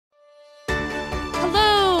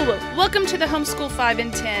Welcome to the Homeschool 5 in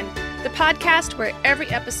 10, the podcast where every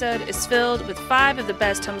episode is filled with 5 of the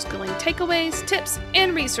best homeschooling takeaways, tips,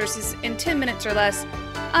 and resources in 10 minutes or less.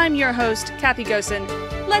 I'm your host, Kathy Gosen.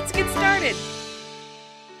 Let's get started.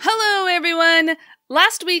 Hello, everyone.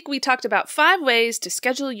 Last week, we talked about 5 ways to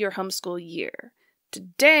schedule your homeschool year.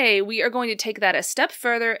 Today, we are going to take that a step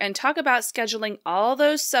further and talk about scheduling all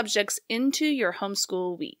those subjects into your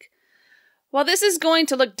homeschool week. While this is going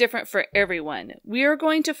to look different for everyone, we are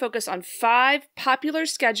going to focus on 5 popular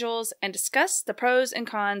schedules and discuss the pros and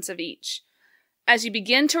cons of each. As you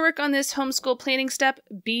begin to work on this homeschool planning step,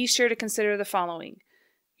 be sure to consider the following: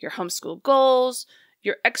 your homeschool goals,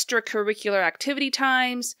 your extracurricular activity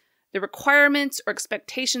times, the requirements or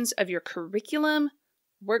expectations of your curriculum,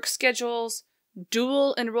 work schedules,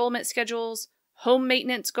 dual enrollment schedules, home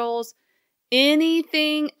maintenance goals,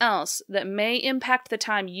 anything else that may impact the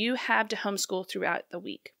time you have to homeschool throughout the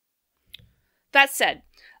week. That said,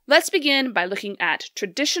 let's begin by looking at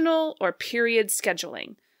traditional or period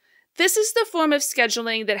scheduling. This is the form of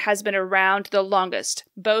scheduling that has been around the longest,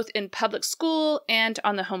 both in public school and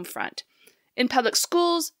on the home front. In public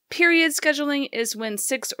schools, period scheduling is when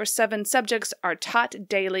 6 or 7 subjects are taught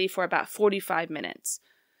daily for about 45 minutes.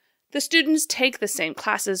 The students take the same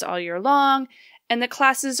classes all year long, and the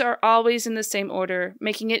classes are always in the same order,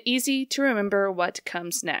 making it easy to remember what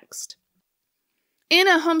comes next. In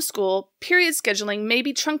a homeschool, period scheduling may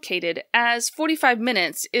be truncated, as 45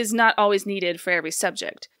 minutes is not always needed for every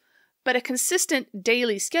subject, but a consistent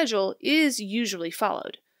daily schedule is usually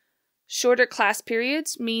followed. Shorter class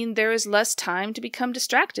periods mean there is less time to become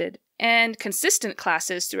distracted, and consistent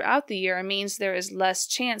classes throughout the year means there is less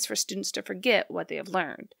chance for students to forget what they have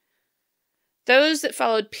learned. Those that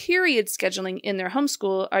followed period scheduling in their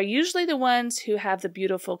homeschool are usually the ones who have the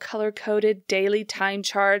beautiful color-coded daily time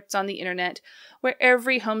charts on the internet where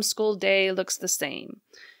every homeschool day looks the same.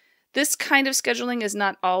 This kind of scheduling is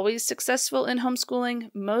not always successful in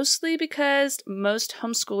homeschooling, mostly because most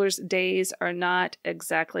homeschoolers' days are not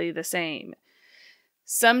exactly the same.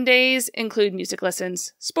 Some days include music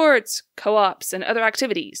lessons, sports, co-ops, and other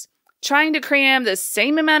activities. Trying to cram the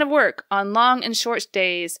same amount of work on long and short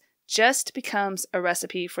days just becomes a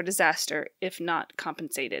recipe for disaster if not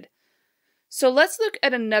compensated. So let's look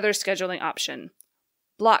at another scheduling option: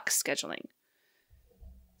 block scheduling.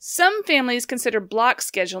 Some families consider block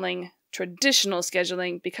scheduling traditional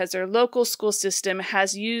scheduling because their local school system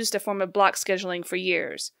has used a form of block scheduling for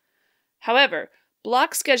years. However,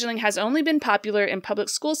 block scheduling has only been popular in public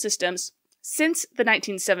school systems since the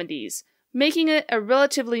 1970s, making it a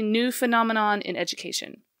relatively new phenomenon in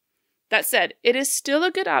education. That said, it is still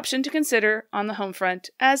a good option to consider on the home front,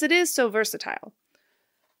 as it is so versatile.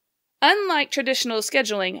 Unlike traditional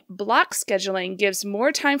scheduling, block scheduling gives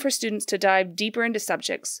more time for students to dive deeper into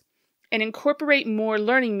subjects and incorporate more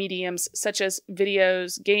learning mediums such as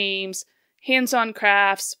videos, games, hands-on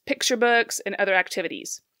crafts, picture books, and other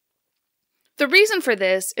activities. The reason for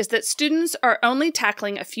this is that students are only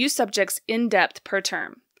tackling a few subjects in depth per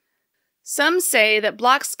term. Some say that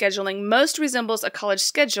block scheduling most resembles a college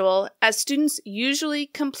schedule, as students usually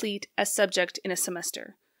complete a subject in a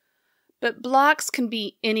semester. But blocks can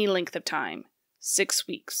be any length of time: 6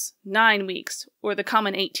 weeks, 9 weeks, or the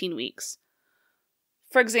common 18 weeks.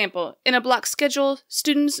 For example, in a block schedule,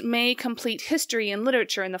 students may complete history and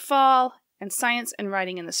literature in the fall, and science and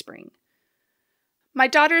writing in the spring. My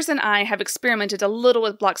daughters and I have experimented a little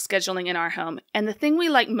with block scheduling in our home, and the thing we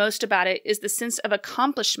like most about it is the sense of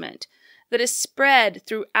accomplishment that is spread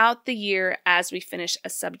throughout the year as we finish a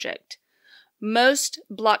subject. Most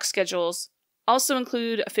block schedules also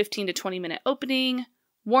include a 15 to 20 minute opening,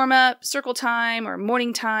 warm-up, circle time, or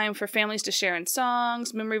morning time for families to share in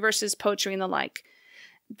songs, memory verses, poetry, and the like.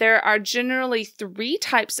 There are generally 3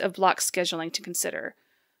 types of block scheduling to consider: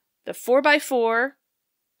 the 4x4,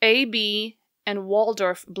 AB, and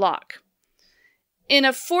Waldorf block. In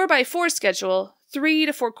a 4x4 schedule, 3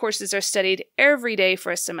 to 4 courses are studied every day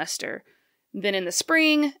for a semester. Then in the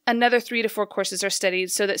spring, another 3 to 4 courses are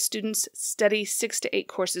studied so that students study 6 to 8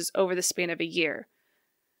 courses over the span of a year,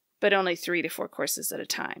 but only 3 to 4 courses at a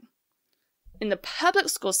time. In the public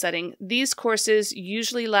school setting, these courses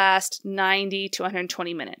usually last 90 to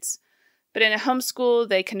 120 minutes, but in a homeschool,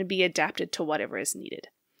 they can be adapted to whatever is needed.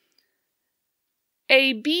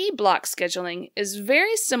 AB block scheduling is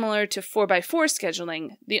very similar to 4x4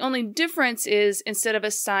 scheduling. The only difference is, instead of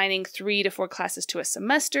assigning 3 to 4 classes to a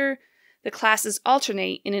semester, the classes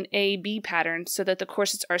alternate in an A-B pattern so that the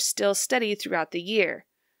courses are still studied throughout the year,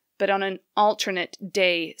 but on an alternate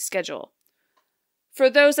day schedule.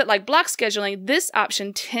 For those that like block scheduling, this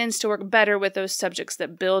option tends to work better with those subjects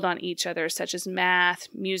that build on each other, such as math,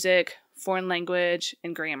 music, foreign language,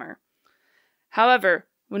 and grammar. However,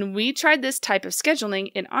 when we tried this type of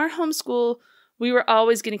scheduling in our homeschool, we were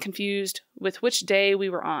always getting confused with which day we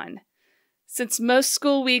were on. Since most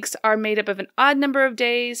school weeks are made up of an odd number of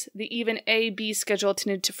days, the even A-B schedule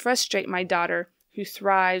tended to frustrate my daughter, who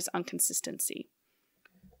thrives on consistency.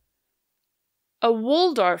 A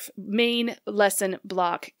Waldorf main lesson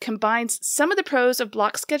block combines some of the pros of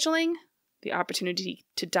block scheduling, the opportunity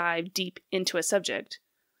to dive deep into a subject,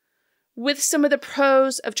 with some of the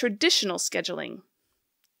pros of traditional scheduling,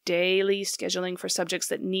 daily scheduling for subjects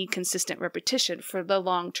that need consistent repetition for the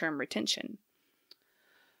long-term retention.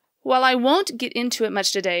 While I won't get into it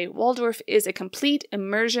much today, Waldorf is a complete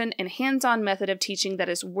immersion and hands-on method of teaching that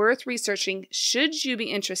is worth researching should you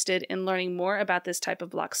be interested in learning more about this type of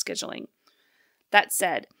block scheduling. That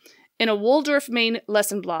said, in a Waldorf main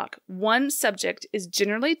lesson block, one subject is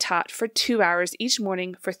generally taught for 2 hours each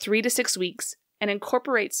morning for 3 to 6 weeks and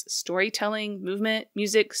incorporates storytelling, movement,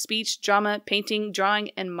 music, speech, drama, painting,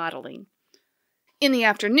 drawing, and modeling. In the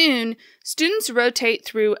afternoon, students rotate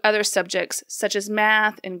through other subjects such as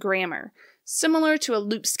math and grammar, similar to a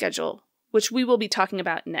loop schedule, which we will be talking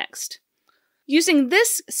about next. Using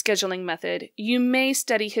this scheduling method, you may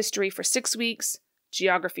study history for 6 weeks,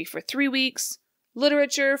 geography for 3 weeks,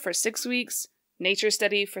 literature for 6 weeks, nature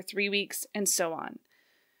study for 3 weeks, and so on.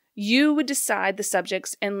 You would decide the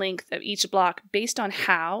subjects and length of each block based on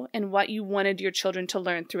how and what you wanted your children to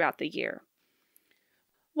learn throughout the year.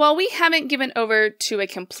 While we haven't given over to a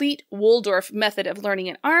complete Waldorf method of learning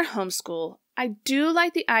in our homeschool, I do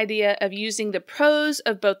like the idea of using the pros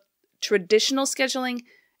of both traditional scheduling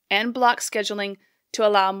and block scheduling to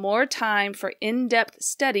allow more time for in-depth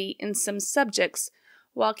study in some subjects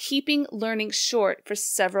while keeping learning short for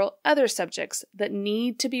several other subjects that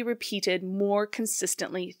need to be repeated more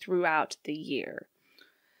consistently throughout the year.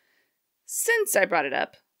 Since I brought it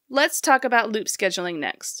up, let's talk about loop scheduling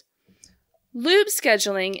next. Loop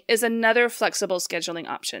scheduling is another flexible scheduling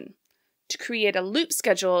option. To create a loop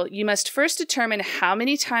schedule, you must first determine how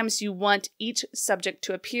many times you want each subject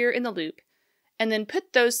to appear in the loop, and then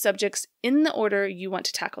put those subjects in the order you want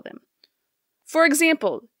to tackle them. For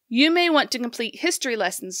example, you may want to complete history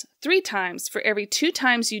lessons 3 times for every 2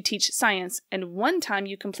 times you teach science and 1 time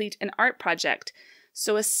you complete an art project,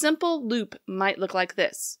 so a simple loop might look like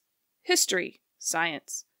this: history,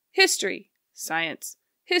 science, history, science,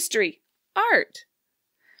 history, art.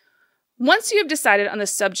 Once you have decided on the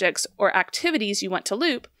subjects or activities you want to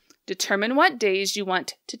loop, determine what days you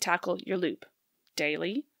want to tackle your loop: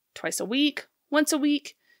 daily, twice a week, once a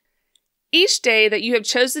week. Each day that you have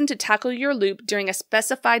chosen to tackle your loop during a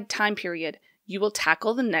specified time period, you will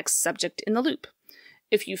tackle the next subject in the loop.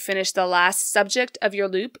 If you finish the last subject of your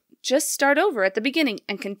loop, just start over at the beginning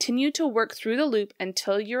and continue to work through the loop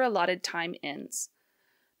until your allotted time ends.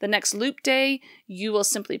 The next loop day, you will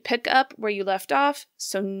simply pick up where you left off,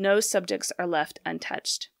 so no subjects are left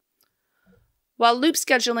untouched. While loop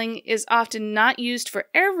scheduling is often not used for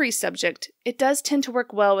every subject, it does tend to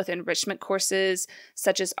work well with enrichment courses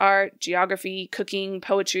such as art, geography, cooking,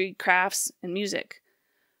 poetry, crafts, and music.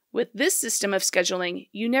 With this system of scheduling,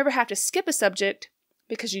 you never have to skip a subject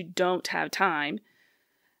because you don't have time.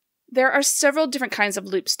 There are several different kinds of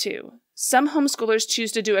loops too. Some homeschoolers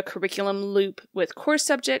choose to do a curriculum loop with core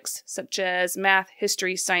subjects such as math,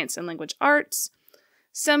 history, science, and language arts.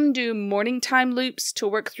 Some do morning time loops to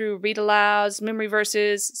work through read-alouds, memory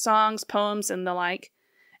verses, songs, poems, and the like.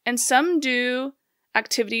 And some do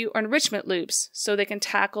activity or enrichment loops so they can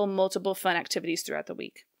tackle multiple fun activities throughout the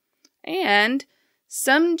week. And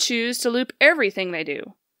some choose to loop everything they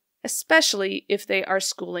do, especially if they are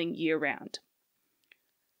schooling year-round.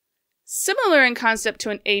 Similar in concept to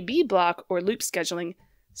an A-B block or loop scheduling,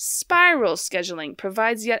 spiral scheduling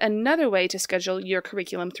provides yet another way to schedule your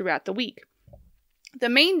curriculum throughout the week. The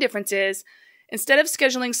main difference is, instead of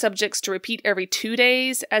scheduling subjects to repeat every 2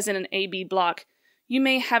 days, as in an A-B block, you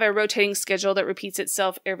may have a rotating schedule that repeats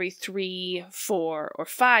itself every 3, 4, or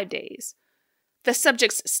 5 days. The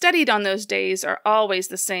subjects studied on those days are always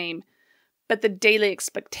the same, but the daily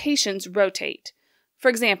expectations rotate. For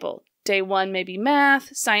example, day 1 may be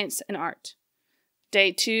math, science, and art.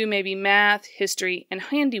 Day 2 may be math, history, and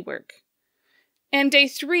handiwork. And day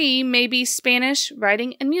 3 may be Spanish,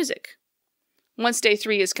 writing, and music. Once day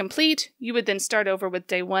 3 is complete, you would then start over with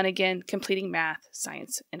day 1 again, completing math,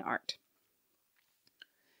 science, and art.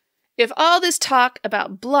 If all this talk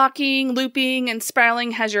about blocking, looping, and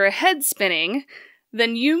spiraling has your head spinning,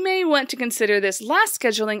 then you may want to consider this last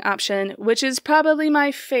scheduling option, which is probably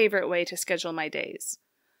my favorite way to schedule my days.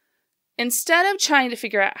 Instead of trying to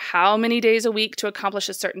figure out how many days a week to accomplish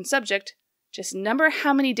a certain subject, just number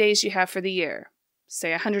how many days you have for the year.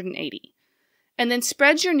 say 180, and then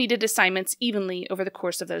spread your needed assignments evenly over the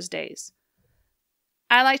course of those days.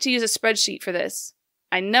 I like to use a spreadsheet for this.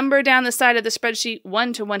 I number down the side of the spreadsheet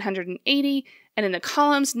 1 to 180, and in the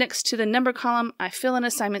columns next to the number column, I fill in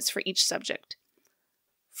assignments for each subject.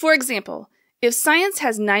 For example, if science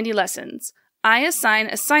has 90 lessons, I assign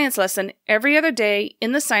a science lesson every other day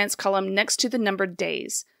in the science column next to the numbered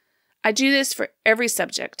days. I do this for every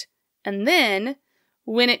subject. And then,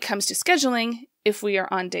 when it comes to scheduling, if we are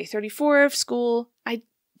on day 34 of school, I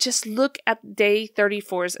just look at day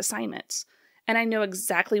 34's assignments, and I know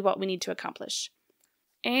exactly what we need to accomplish.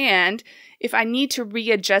 And if I need to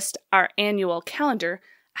readjust our annual calendar,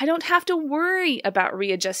 I don't have to worry about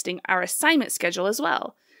readjusting our assignment schedule as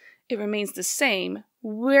well. It remains the same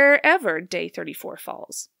wherever day 34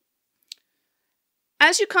 falls.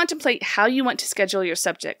 As you contemplate how you want to schedule your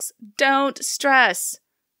subjects, don't stress.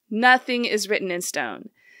 Nothing is written in stone.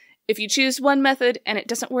 If you choose one method and it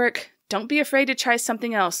doesn't work, don't be afraid to try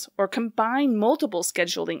something else or combine multiple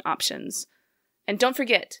scheduling options. And don't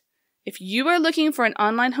forget, if you are looking for an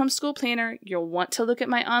online homeschool planner, you'll want to look at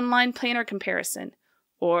my online planner comparison.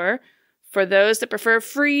 Or, for those that prefer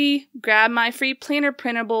free, grab my free planner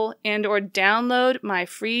printable and or download my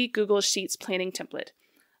free Google Sheets planning template.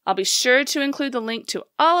 I'll be sure to include the link to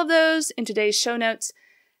all of those in today's show notes.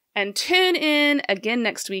 And tune in again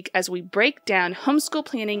next week as we break down homeschool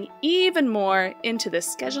planning even more into the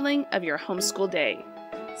scheduling of your homeschool day.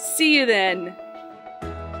 See you then!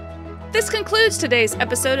 This concludes today's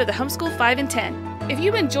episode of the Homeschool 5 in 10. If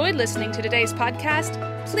you enjoyed listening to today's podcast,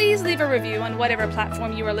 please leave a review on whatever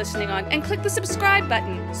platform you are listening on and click the subscribe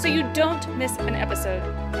button so you don't miss an episode.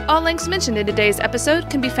 All links mentioned in today's episode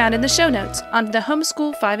can be found in the show notes on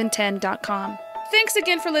thehomeschool5in10.com. Thanks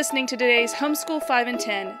again for listening to today's Homeschool 5 in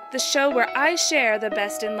 10, the show where I share the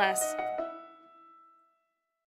best in less.